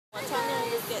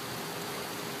it.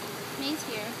 May's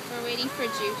here. We're waiting for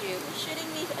Juju. You're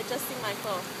shooting me adjusting my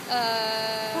clothes.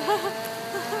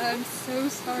 I'm so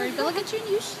sorry. But look at your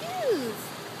new shoes.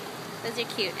 Those are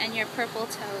cute. And your purple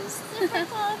toes. They're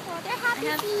purple. They're happy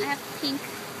feet. I have pink,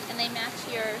 and they match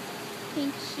your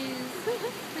pink shoes.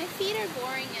 My feet are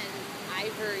boring and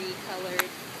ivory colored.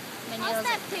 How's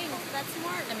that pink? That's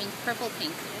more... I mean, purple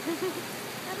pink. I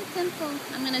have a pimple.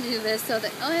 I'm going to do this so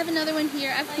that... Oh, I have another one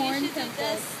here. I have corn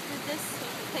pimples. Do this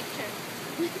picture.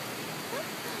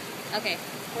 Okay,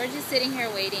 we're just sitting here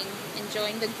waiting,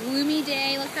 enjoying the gloomy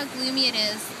day. Look how gloomy it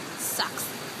is. Sucks.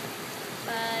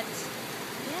 But,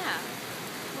 yeah.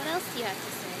 What else do you have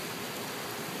to say?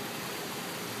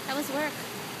 How was work?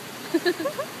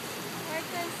 Work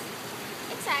was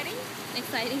exciting.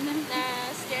 Exciting, though?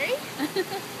 Scary.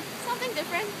 Something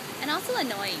different. And also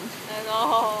annoying.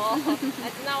 No, I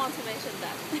do not want to mention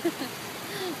that.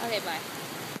 Okay, bye.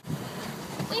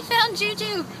 We found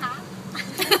Juju.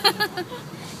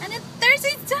 And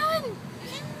Thursday's done.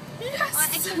 Yes.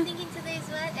 I keep thinking today's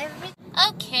what?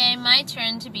 Okay, my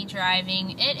turn to be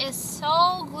driving. It is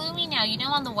so gloomy now. You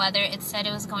know, on the weather, it said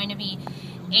it was going to be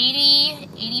 80,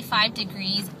 85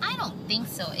 degrees. I don't think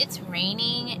so. It's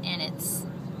raining and it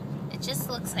just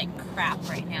looks like crap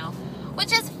right now,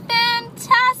 which is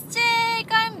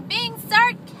fantastic. I'm being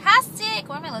sarcastic.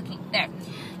 Where am I looking? There.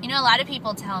 You know, a lot of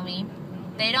people tell me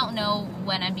they don't know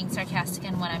when I'm being sarcastic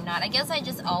and when I'm not. I guess I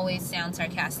just always sound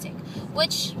sarcastic,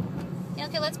 which,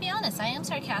 okay, let's be honest, I am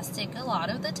sarcastic a lot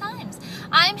of the times.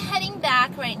 I'm heading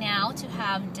back right now to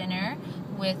have dinner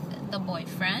with the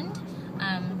boyfriend.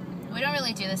 We don't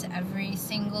really do this every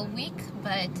single week,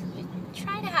 but we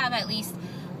try to have at least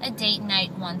a date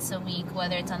night once a week,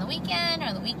 whether it's on the weekend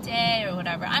or the weekday or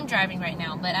whatever. I'm driving right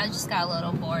now, but I just got a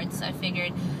little bored, so I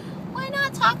figured, why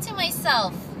not talk to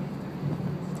myself?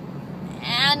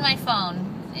 And my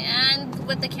phone, and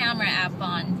with the camera app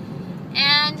on,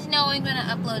 and no, I'm gonna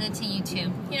upload it to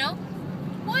YouTube, you know?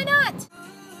 Why not?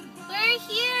 We're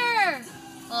here!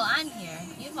 Well, I'm here.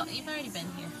 You've already been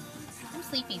here. I'm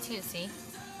sleepy too, see?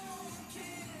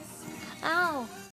 Ow!